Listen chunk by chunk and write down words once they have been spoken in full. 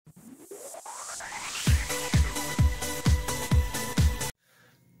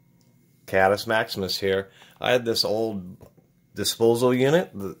Catus Maximus here. I had this old disposal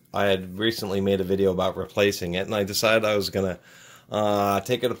unit that I had recently made a video about replacing it, and I decided I was going to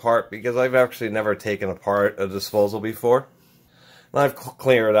take it apart because I've actually never taken apart a disposal before. And I've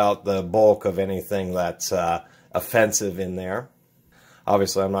cleared out the bulk of anything that's offensive in there.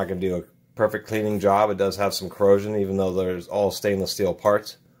 Obviously, I'm not going to do a perfect cleaning job. It does have some corrosion, even though there's all stainless steel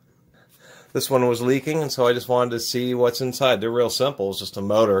parts. This one was leaking, and so I just wanted to see what's inside. They're real simple. It's just a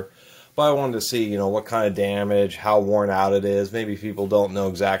motor. But I wanted to see, you know, what kind of damage, how worn out it is. Maybe people don't know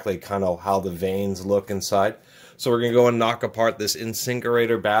exactly kind of how the veins look inside. So we're going to go and knock apart this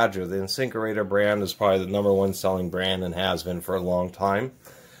InSinkErator Badger. The InSinkErator brand is probably the #1 selling brand and has been for a long time.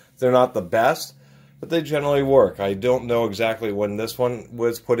 They're not the best, but they generally work. I don't know exactly when this one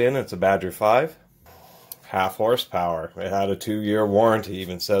was put in. It's a Badger 5. Half horsepower. It had a 2-year warranty,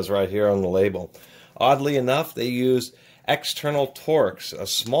 even says right here on the label. Oddly enough, they use external Torx,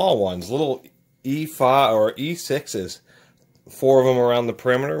 small ones, little E5 or E6s. 4 of them around the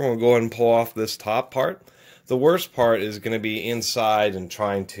perimeter. We'll go ahead and pull off this top part. The worst part is going to be inside and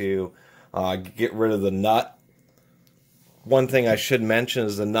trying to get rid of the nut. One thing I should mention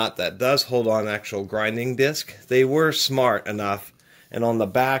is the nut that does hold on actual grinding disc. They were smart enough, and on the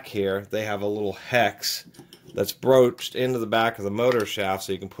back here they have a little hex that's broached into the back of the motor shaft,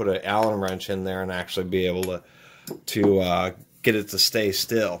 so you can put an Allen wrench in there and actually be able to get it to stay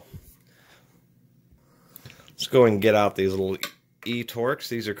still. Let's go and get out these little E-Torx.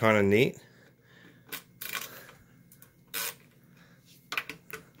 These are kind of neat.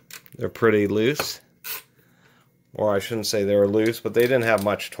 They're pretty loose. Or I shouldn't say they were loose, but they didn't have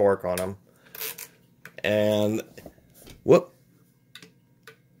much torque on them. And, whoop.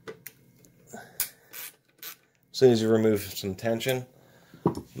 As soon as you remove some tension,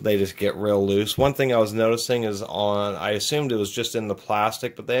 they just get real loose. One thing I was noticing is I assumed it was just in the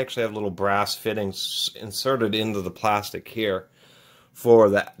plastic, but they actually have little brass fittings inserted into the plastic here for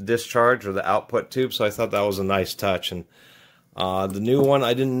the discharge or the output tube, so I thought that was a nice touch. And the new one,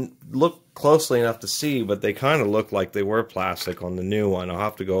 I didn't look closely enough to see, but they kind of look like they were plastic on the new one. I'll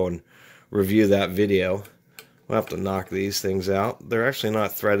have to go and review that video. I'll have to knock these things out. They're actually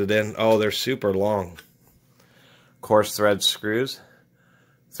not threaded in. Oh, they're super long. Coarse thread screws.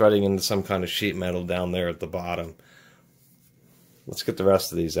 Threading into some kind of sheet metal down there at the bottom. Let's get the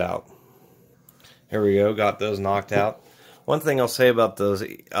rest of these out. Here we go, got those knocked out. One thing I'll say about those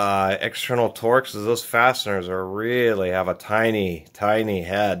external Torx is those fasteners really have a tiny, tiny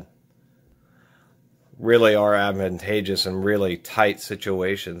head. Really are advantageous in really tight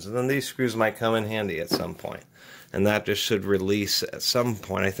situations. And then these screws might come in handy at some point. And that just should release at some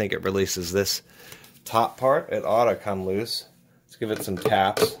point. I think it releases this top part. It ought to come loose. Let's give it some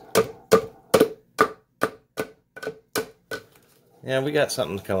taps. Yeah, we got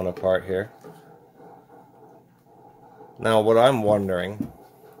something coming apart here. Now, what I'm wondering,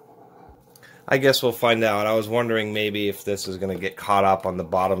 I guess we'll find out. I was wondering maybe if this is going to get caught up on the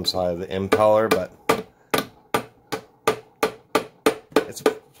bottom side of the impeller, but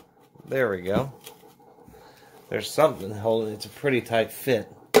there we go. There's something holding. It's a pretty tight fit.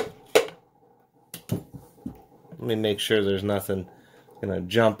 Let me make sure there's nothing going to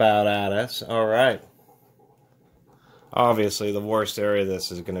jump out at us. All right. Obviously, the worst area of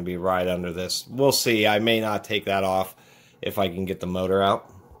this is going to be right under this. We'll see. I may not take that off if I can get the motor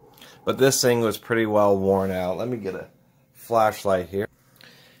out. But this thing was pretty well worn out. Let me get a flashlight here.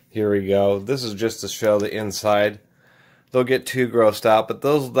 Here we go. This is just to show the inside. They'll get too grossed out, but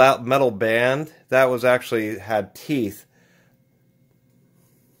that metal band, that was actually had teeth.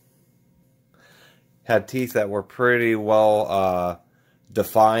 Had teeth that were pretty well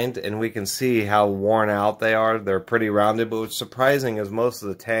defined, and we can see how worn out they are. They're pretty rounded, but what's surprising is most of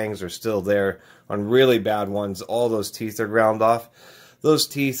the tangs are still there. On really bad ones, all those teeth are ground off. Those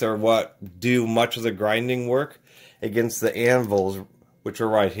teeth are what do much of the grinding work against the anvils, which are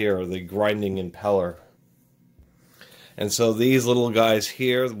right here, the grinding impeller. And so these little guys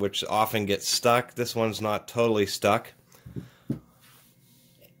here, which often get stuck, this one's not totally stuck,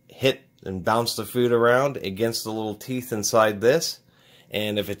 hit and bounce the food around against the little teeth inside this.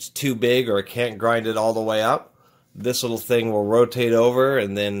 And if it's too big or it can't grind it all the way up, this little thing will rotate over,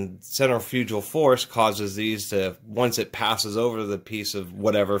 and then centrifugal force causes these to, once it passes over the piece of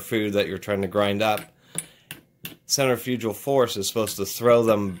whatever food that you're trying to grind up, centrifugal force is supposed to throw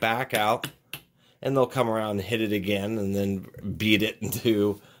them back out, and they'll come around and hit it again and then beat it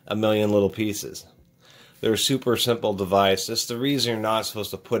into a million little pieces. They're a super simple device. It's the reason you're not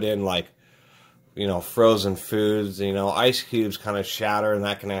supposed to put in, like, you know, frozen foods. You know, ice cubes kind of shatter, and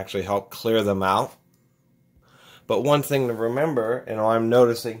that can actually help clear them out. But one thing to remember, and I'm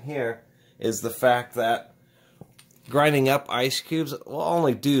noticing here, is the fact that grinding up ice cubes will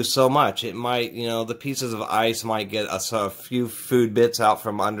only do so much. It might, you know, the pieces of ice might get a few food bits out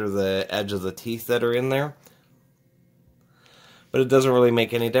from under the edge of the teeth that are in there. But it doesn't really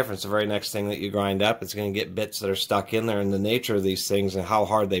make any difference. The very next thing that you grind up, it's going to get bits that are stuck in there. And the nature of these things and how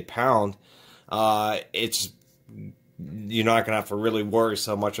hard they pound, you're not going to have to really worry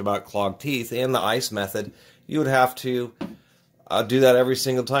so much about clogged teeth. In the ice method, you would have to do that every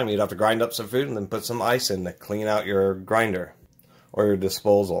single time. You'd have to grind up some food and then put some ice in to clean out your grinder or your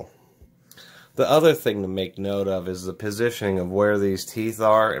disposal. The other thing to make note of is the positioning of where these teeth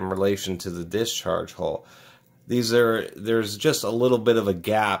are in relation to the discharge hole. There's just a little bit of a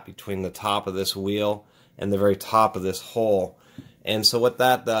gap between the top of this wheel and the very top of this hole. And so what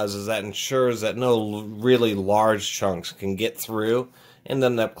that does is that ensures that no really large chunks can get through and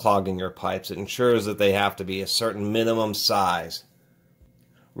end up clogging your pipes. It ensures that they have to be a certain minimum size,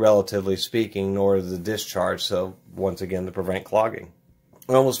 relatively speaking, in order to discharge, so once again to prevent clogging.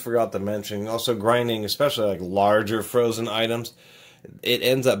 I almost forgot to mention, also grinding, especially like larger frozen items, it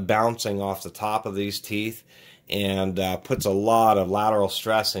ends up bouncing off the top of these teeth and puts a lot of lateral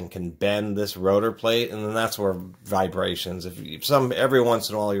stress and can bend this rotor plate, and then that's where vibrations. Every once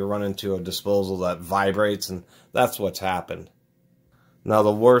in a while you run into a disposal that vibrates, and that's what's happened. Now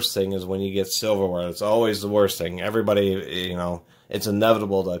the worst thing is when you get silverware. It's always the worst thing. Everybody, you know, it's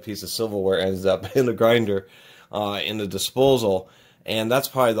inevitable that a piece of silverware ends up in the grinder, in the disposal, and that's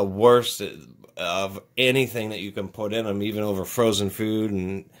probably the worst of anything that you can put in them, even over frozen food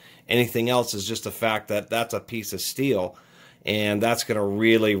and anything else, is just the fact that that's a piece of steel, and that's going to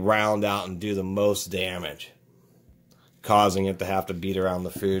really round out and do the most damage, causing it to have to beat around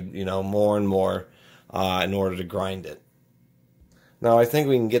the food, you know, more and more in order to grind it. Now I think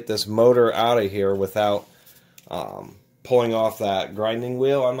we can get this motor out of here without pulling off that grinding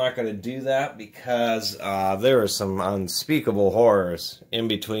wheel. I'm not going to do that because there are some unspeakable horrors in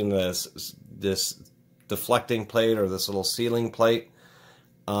between this deflecting plate, or this little sealing plate,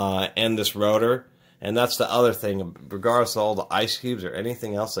 and this rotor. And that's the other thing, regardless of all the ice cubes or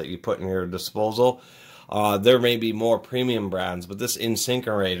anything else that you put in your disposal, there may be more premium brands, but this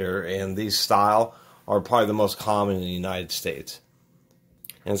InSinkErator and these style are probably the most common in the United States.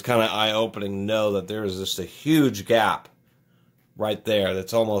 And it's kind of eye-opening to know that there is just a huge gap right there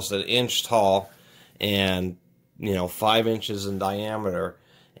that's almost an inch tall and, you know, 5 inches in diameter.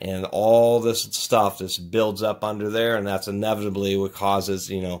 And all this stuff just builds up under there, and that's inevitably what causes,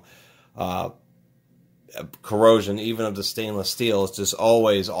 you know, corrosion, even of the stainless steel. It's just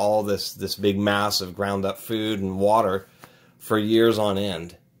always all this big mass of ground up food and water for years on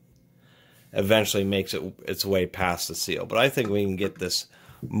end. Eventually makes its way past the seal. But I think we can get this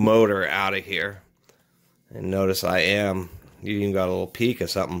motor out of here. And notice you even got a little peek of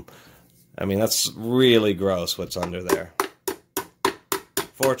something. I mean, that's really gross what's under there.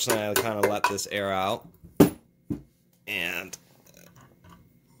 Fortunately, I kind of let this air out, and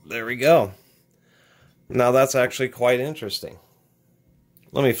there we go. Now that's actually quite interesting.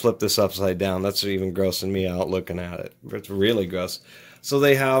 Let me flip this upside down. That's even grossing me out looking at it. It's really gross. So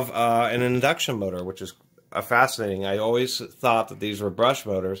they have an induction motor, which is fascinating. I always thought that these were brush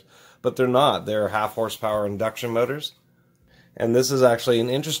motors, but they're not. They're half horsepower induction motors. And this is actually an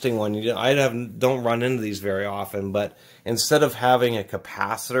interesting one. Don't run into these very often, but instead of having a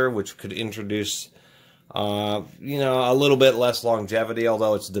capacitor, which could introduce, you know, a little bit less longevity,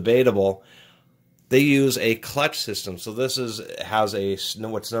 although it's debatable, they use a clutch system. So this has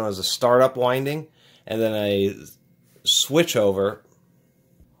what's known as a startup winding, and then a switch over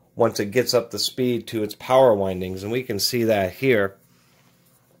once it gets up to speed to its power windings. And we can see that here.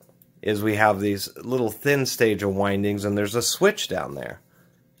 Is we have these little thin stage of windings, and there's a switch down there.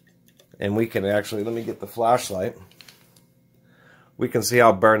 And we can actually, let me get the flashlight. We can see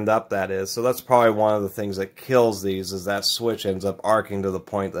how burned up that is. So that's probably one of the things that kills these, is that switch ends up arcing to the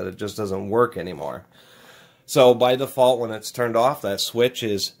point that it just doesn't work anymore. So by default, when it's turned off, that switch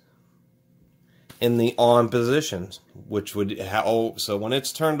is in the on position, which would so when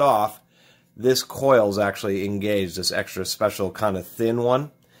it's turned off, this coil is actually engaged, this extra special kind of thin one.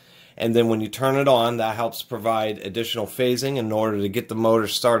 And then when you turn it on, that helps provide additional phasing in order to get the motor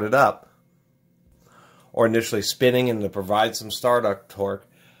started up, or initially spinning, and to provide some startup torque.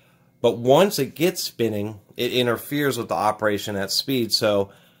 But once it gets spinning, it interferes with the operation at speed,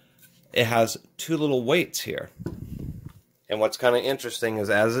 so it has two little weights here. And what's kind of interesting is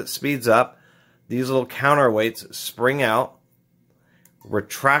as it speeds up, these little counterweights spring out,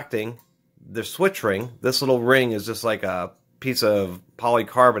 retracting the switch ring. This little ring is just like a piece of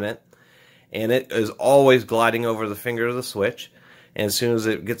polycarbonate, and it is always gliding over the finger of the switch. And as soon as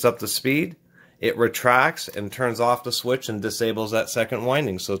it gets up to speed, it retracts and turns off the switch and disables that second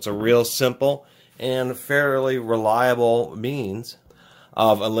winding. So it's a real simple and fairly reliable means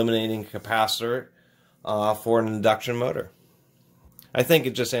of eliminating capacitor for an induction motor. I think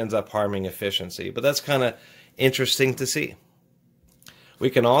it just ends up harming efficiency, but that's kind of interesting to see. We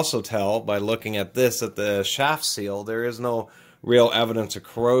can also tell by looking at this that the shaft seal, there is no real evidence of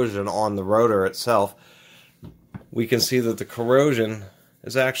corrosion on the rotor itself. We can see that the corrosion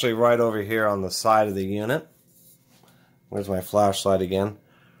is actually right over here on the side of the unit. Where's my flashlight again?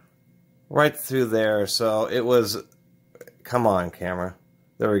 Right through there. So it was, come on camera,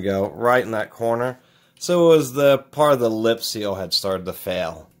 there we go, right in that corner. So it was the part of the lip seal had started to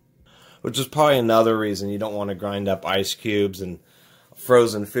fail, which is probably another reason you don't want to grind up ice cubes and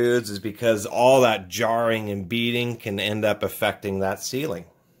frozen foods, is because all that jarring and beating can end up affecting that sealing.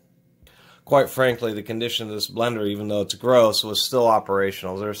 Quite frankly, the condition of this blender, even though it's gross, was still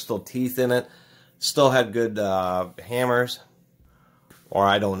operational. There's still teeth in it, still had good hammers, or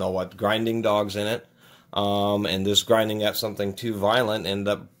I don't know what, grinding dogs in it, and just grinding at something too violent ended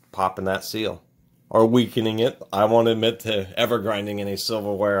up popping that seal, or weakening it. I won't admit to ever grinding any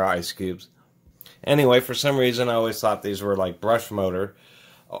silverware or ice cubes. Anyway, for some reason, I always thought these were like brush motor,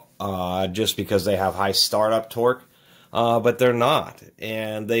 just because they have high startup torque, but they're not.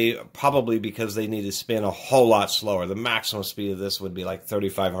 And they probably, because they need to spin a whole lot slower. The maximum speed of this would be like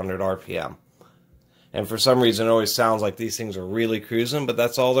 3,500 RPM. And for some reason, it always sounds like these things are really cruising, but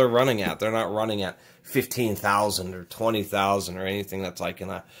that's all they're running at. They're not running at 15,000 or 20,000 or anything that's like in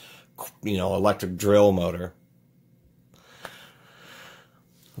a, electric drill motor.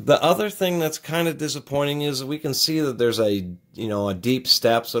 The other thing that's kind of disappointing is we can see that there's a deep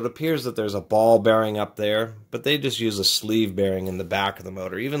step, so it appears that there's a ball bearing up there, but they just use a sleeve bearing in the back of the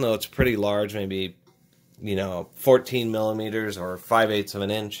motor, even though it's pretty large, maybe 14 millimeters or 5/8 of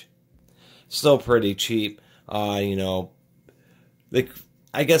an inch. Still pretty cheap. I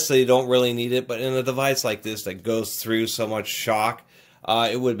guess they don't really need it, but in a device like this that goes through so much shock,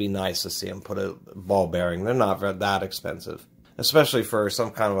 it would be nice to see them put a ball bearing. They're not that expensive, especially for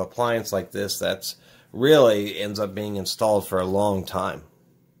some kind of appliance like this that's really ends up being installed for a long time.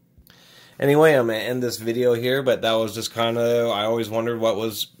 Anyway, I'm going to end this video here, but that was just kind of, I always wondered what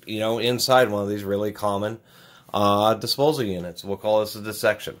was, inside one of these really common disposal units. We'll call this a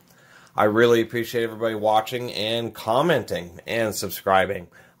dissection. I really appreciate everybody watching and commenting and subscribing.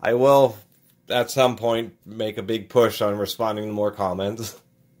 I will, at some point, make a big push on responding to more comments.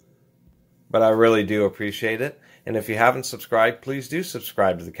 But I really do appreciate it. And if you haven't subscribed, please do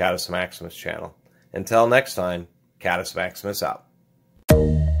subscribe to the Catus Maximus channel. Until next time, Catus Maximus out.